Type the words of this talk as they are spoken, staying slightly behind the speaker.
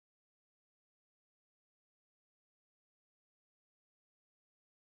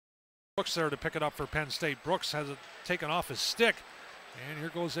Brooks there to pick it up for Penn State. Brooks has it taken off his stick, and here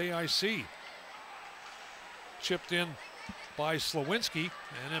goes AIC. Chipped in by Slowinski,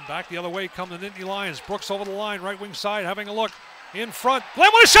 and then back the other way come the Nittany Lions. Brooks over the line, right wing side, having a look in front. Glen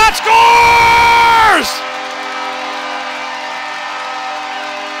with a shot, scores!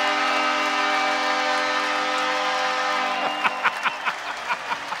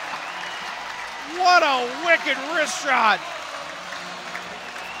 What a wicked wrist shot.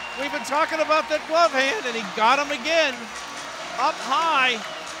 We've been talking about that glove hand, and he got him again. Up high.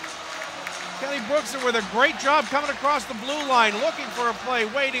 Kenny Brooks with a great job coming across the blue line, looking for a play,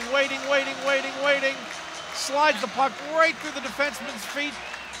 waiting. Slides the puck right through the defenseman's feet.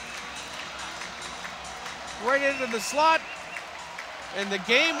 Right into the slot. And the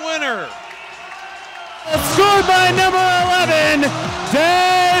game winner. Scored by number 11,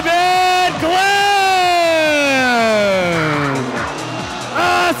 David Glen.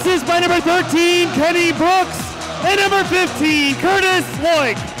 Assist by number 13, Kenny Brooks. And number 15, Curtis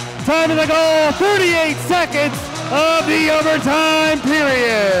Loic. Time of the goal, 38 seconds of the overtime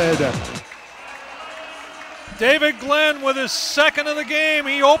period. David Glen with his second of the game.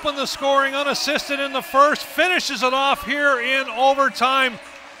 He opened the scoring unassisted in the first, finishes it off here in overtime.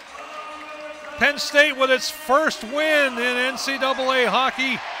 Penn State with its first win in NCAA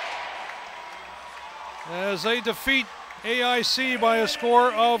hockey as they defeat AIC by a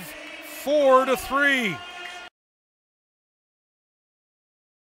score of 4-3.